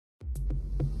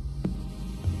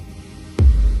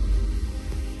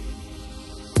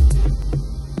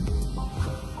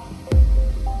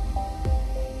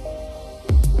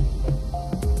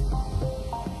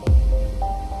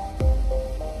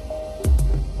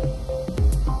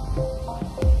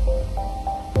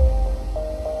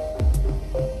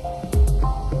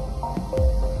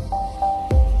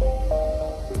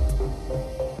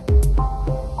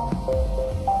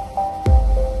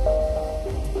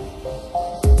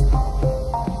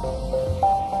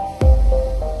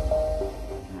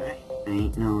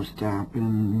ain't no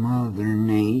stopping Mother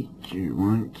Nature.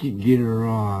 Once you get her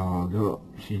riled up,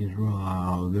 she's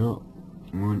riled up.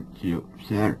 Once you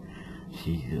upset her,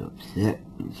 she's upset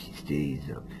and she stays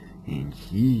up. And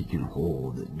she can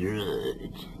hold a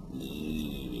grudge.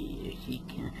 Yeah,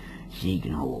 she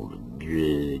can hold a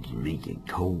grudge and make it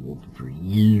cold for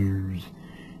years.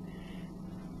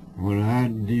 What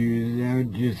I'd do is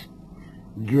I'd just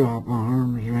drop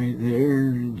arms right there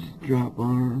and just drop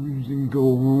arms and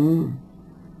go home.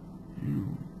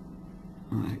 You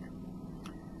know, like,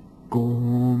 go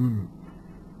home and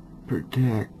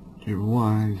protect your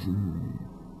wives and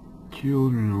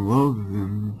children and love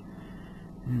them.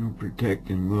 You know, protect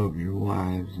and love your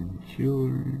wives and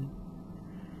children.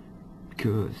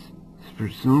 Because for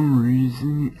some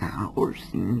reason, the hour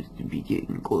seems to be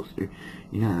getting closer.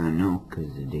 Yeah, I know,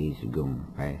 because the days are going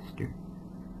faster.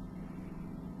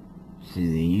 See,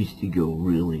 they used to go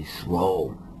really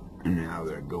slow, and now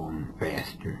they're going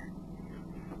faster.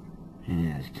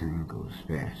 And as time goes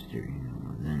faster, you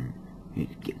know, then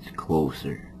it gets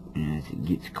closer. And as it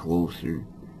gets closer,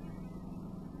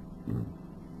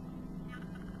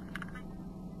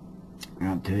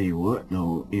 I'll tell you what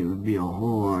though, it would be a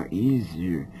whole lot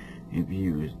easier if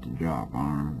you was to drop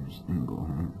arms and go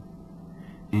home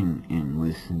and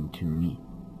listen to me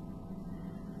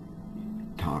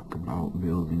talk about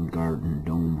building garden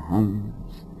dome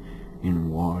homes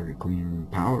and water cleaning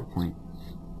power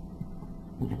plants,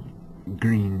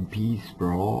 green peace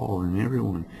for all and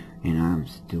everyone. And I'm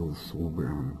still sober,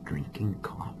 I'm drinking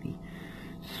coffee,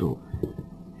 so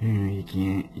you know, you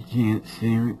can't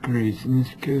say I'm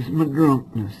craziness because of my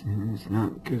drunkenness, and it's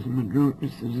not because of my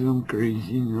drunkenness that I'm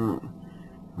crazy, no.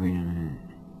 Wait a minute.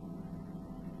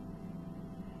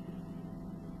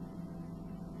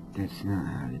 That's not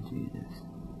how to do this.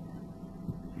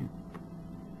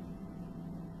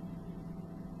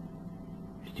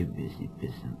 You're too busy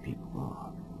pissing people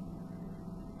off.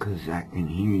 'Cause I can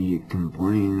hear you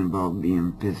complaining about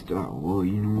being pissed off. Well,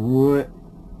 you know what?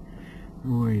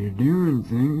 While you're doing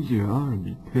things, you ought to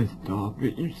be pissed off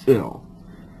at yourself.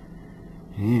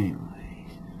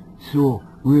 Anyways, so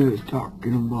we was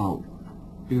talking about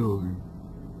building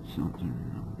something or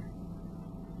another.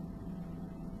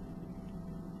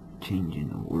 Changing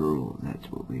the world, that's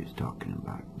what we was talking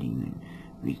about doing.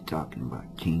 We was talking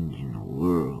about changing the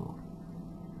world.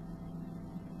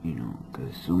 You know,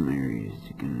 'cause some areas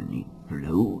are gonna need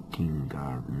floating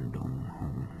garden dome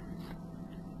homes.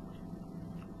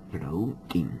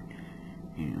 Floating,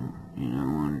 you know, and I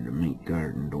wanted to make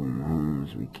garden dome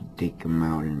homes. We could take them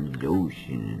out into the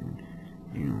ocean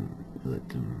and, you know, let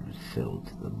them settle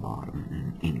to the bottom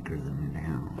and anchor them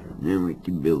down. And then we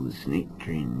could build a snake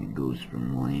train that goes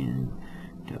from land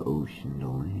to ocean to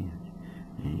land.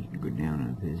 And you could go down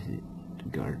and visit the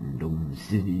garden dome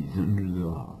cities under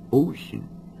the ocean.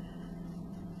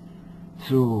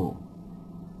 So,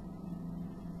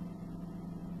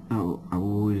 I've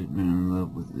always been in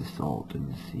love with the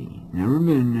Salton Sea. Never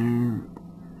been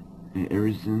there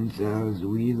ever since I was a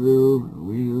wee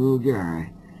little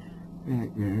guy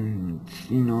back there, and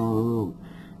seen all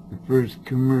the first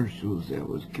commercials that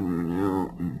was coming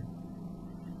out, and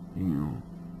you know,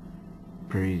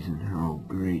 praising how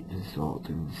great the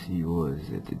Salton Sea was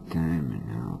at the time, and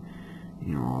how,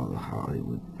 you know, all the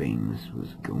Hollywood famous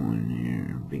was going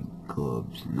there, big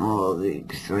clubs, and all the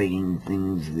exciting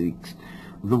things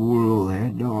the world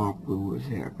had to offer was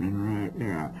happening right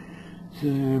there. So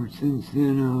ever since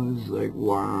then I was like,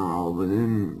 wow, but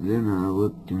then I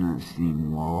looked and I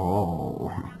seen,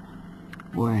 whoa,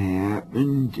 what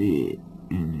happened to it?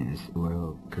 And I said,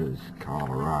 well, 'cause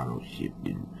Colorado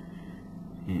shifted,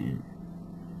 and,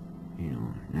 you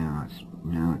know, now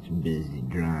it's busy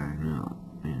drying up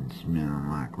and smelling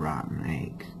like rotten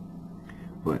eggs.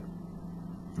 But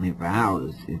if I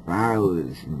was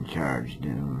in charge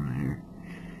down there,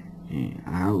 yeah,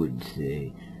 I would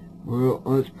say, well,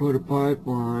 let's put a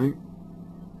pipeline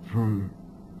from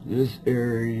this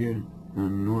area on the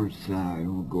north side.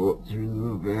 We'll go up through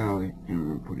the valley and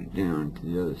we'll put it down to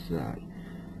the other side.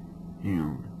 You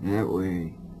know, that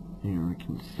way, you know, we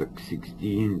can suck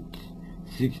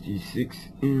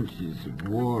 66 inches of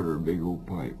water, big old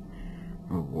pipe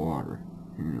of water,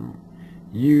 you know,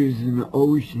 using the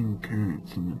ocean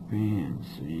currents in the fans.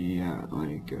 So you got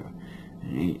like an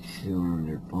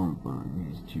 8-cylinder pump on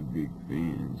these two big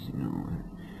fans, you know, that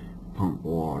pump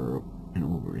water up and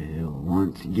over the hill.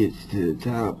 Once it gets to the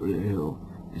top of the hill,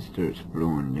 it starts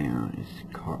flowing down. It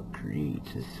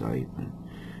creates a siphon,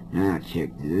 Now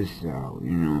check this out,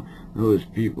 you know, those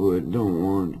people that don't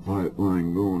want the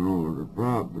pipeline going over the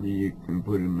property, you can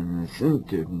put them in an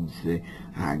incentive and say,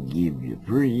 I give you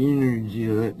free energy,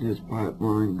 let this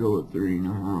pipeline go through, you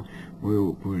know how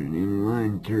we'll put an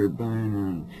inline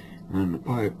turbine on the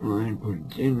pipeline, put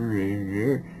a generator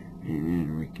there, and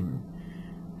then we can,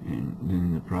 and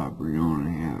then the property owner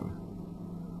have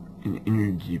an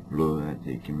energy flow that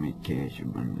they can make cash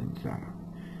abundance out of.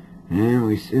 And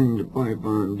we send the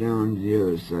pipeline down to the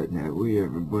other side. That way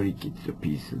everybody gets a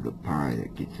piece of the pie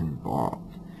that gets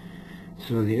involved.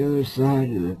 So the other side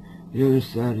it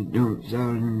dumps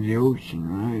out into the ocean,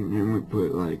 right? And then we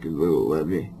put like a little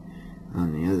levee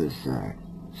on the other side.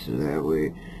 So that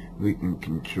way we can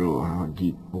control how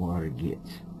deep water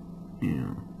gets. You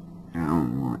know, I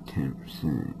don't want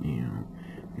 10%, you know,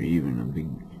 or even a big,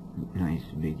 nice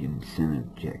big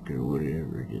incentive check or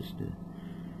whatever, just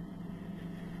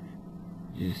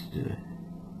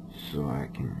so I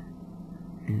can,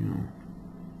 you know,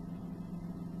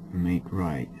 make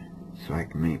right. So I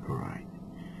can make right.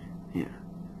 Yeah.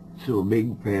 So a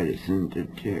big fat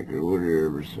incentive check or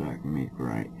whatever so I can make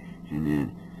right. And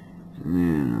then,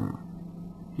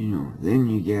 you know, then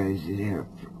you guys have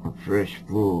a fresh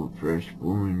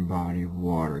flowing body of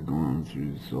water going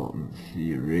through the Salton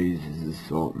Sea. It raises the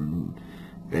Salton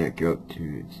back up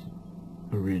to its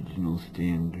original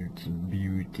standards of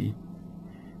beauty.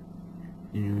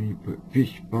 You know, you put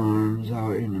fish farms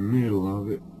out in the middle of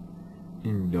it,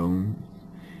 in domes.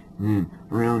 And then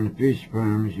around the fish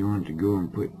farms, you want to go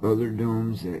and put other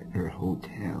domes that are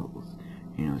hotels.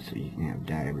 You know, so you can have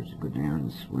divers go down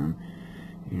and swim,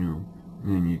 you know.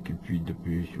 And then you can feed the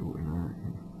fish or whatnot.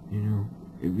 And, you know,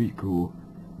 it'd be cool.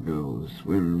 Go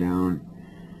swim down,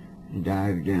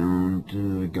 dive down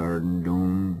to the Garden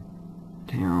Dome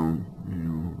town, you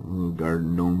know, a little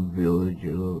Garden Dome village, a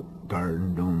little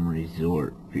Garden Dome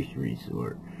resort, fish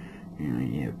resort. You know,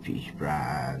 you have fish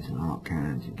fries and all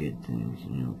kinds of good things,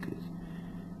 you know, because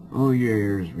all your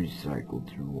air is recycled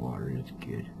through water. It's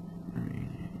good. I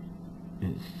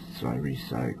mean, so I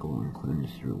recycle and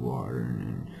cleanse through water, and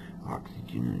then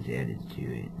oxygen is added to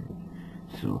it. And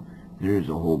so there's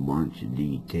a whole bunch of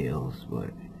details,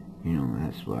 but, you know,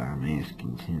 that's why I'm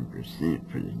asking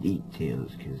 10% for the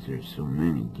details, because there's so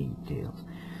many details.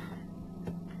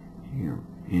 You know,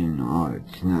 and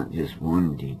it's not just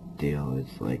one detail.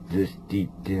 It's like this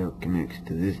detail connects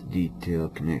to this detail,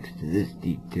 connects to this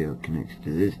detail, connects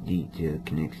to this detail,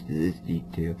 connects to this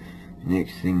detail. The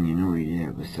next thing you know, you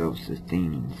have a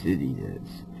self-sustaining city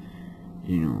that's,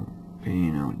 you know,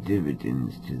 paying out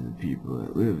dividends to the people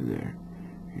that live there.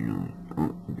 You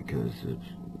know, because of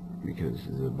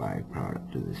the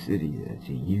byproduct of the city. That's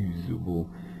a usable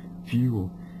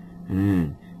fuel. And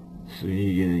then, so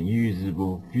you get a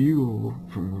usable fuel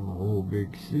from a whole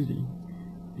big city.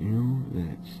 You know,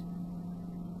 that's,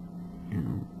 you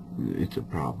know, it's a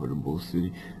profitable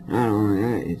city. Not only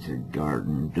that, it's a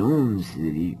Garden Dome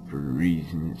city for a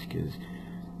reason. It's because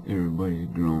everybody's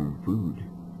growing food.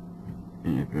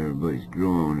 And if everybody's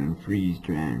growing and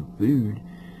freeze-drying food,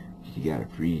 you gotta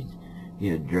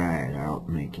dry it out,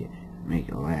 make it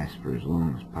last for as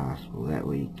long as possible. That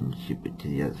way you can ship it to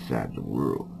the other side of the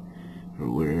world, or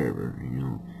wherever, you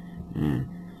know. And,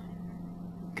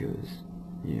 because,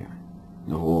 yeah,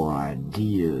 the whole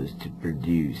idea is to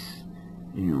produce,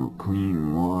 you know,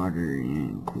 clean water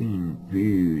and clean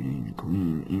food and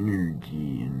clean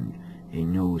energy and a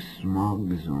no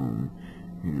smog zone,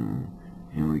 you know.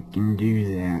 And we can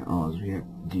do that. All we have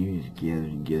to do is gather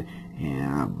together.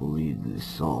 And I believe the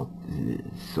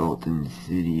Salton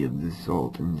City of the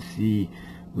Salton Sea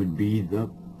would be the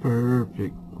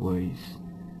perfect place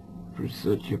for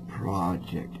such a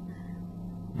project.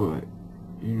 But,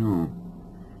 you know,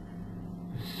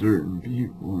 certain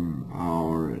people in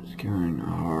power, it's kind of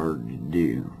hard to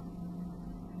do.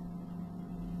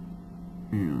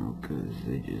 You know, because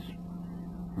they just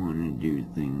want to do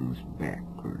things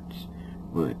backwards.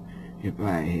 But if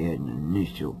I had an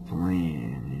initial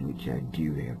plan, in which I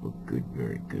do have a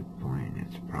very good plan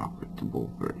that's profitable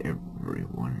for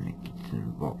everyone that gets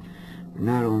involved. But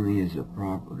not only is it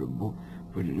profitable,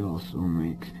 but it also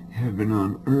makes heaven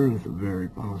on earth very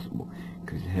possible.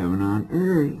 Because heaven on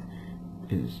earth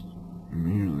is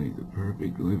merely the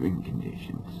perfect living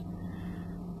conditions.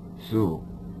 So,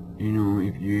 you know,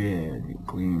 if you had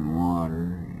clean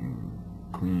water and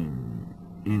clean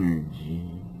energy,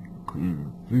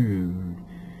 clean food,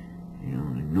 you know,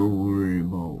 and no worry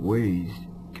about waste,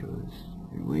 because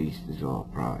your waste is all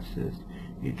processed,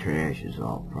 your trash is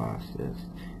all processed,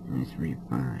 and it's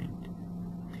refined,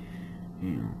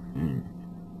 you know, and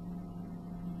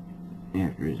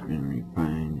after it's been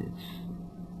refined,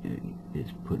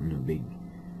 it's put in a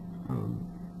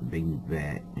big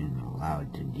vat and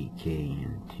allowed to decay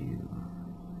into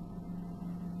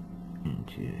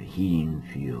a heating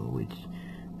fuel, which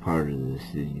part of the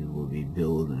city will be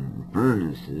building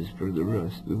furnaces for the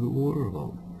rest of the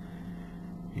world.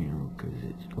 You know, because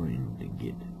it's going to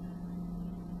get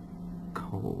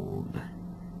cold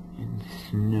and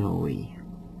snowy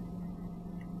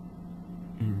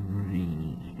and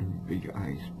rainy, and big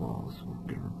ice balls are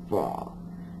gonna fall.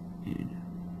 And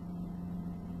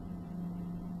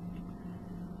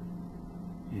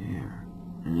yeah,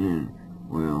 and then,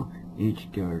 well,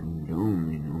 each garden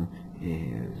dome, you know, it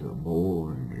has a bowl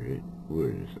under it where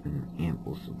there's an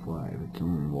ample supply of its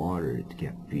own water. It's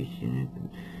got fish in it, and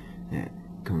that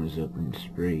comes up and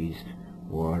sprays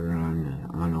water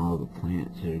on all the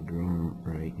plants that are growing up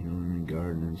right, you know, in the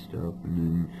garden and stuff. And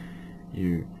then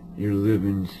your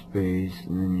living space,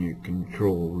 and then your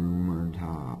control room on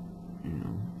top, you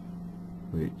know,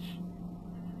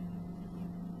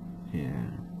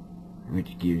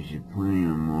 which gives you plenty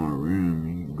of more room.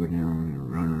 You can go down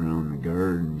and run around the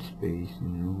garden space, you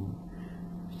know.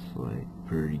 It's like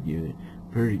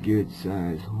pretty good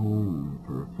size home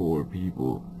for 4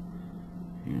 people,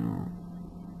 you know,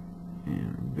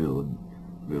 and build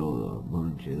a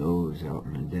bunch of those out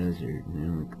in the desert, and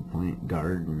then we can plant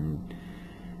gardens,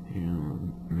 you know,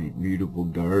 make beautiful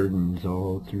gardens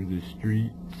all through the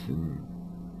streets, and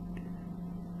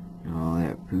all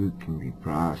that food can be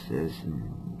processed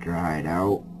and dried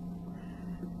out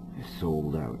and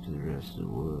sold out to the rest of the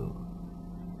world,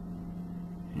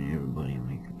 and everybody will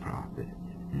make a profit,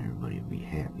 and everybody will be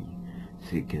happy.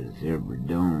 See, because every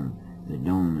dome, the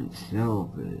dome itself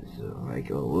is like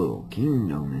a little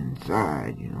kingdom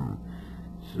inside, you know.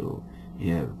 So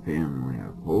you have a family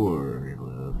of 4,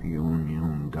 well, if you own your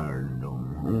own garden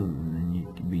dome home, then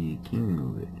you can be the king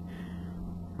of it.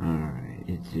 Alright,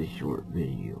 it's a short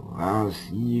video. I'll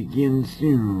see you again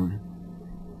soon.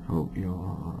 Hope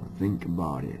you'll think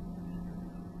about it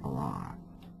a lot.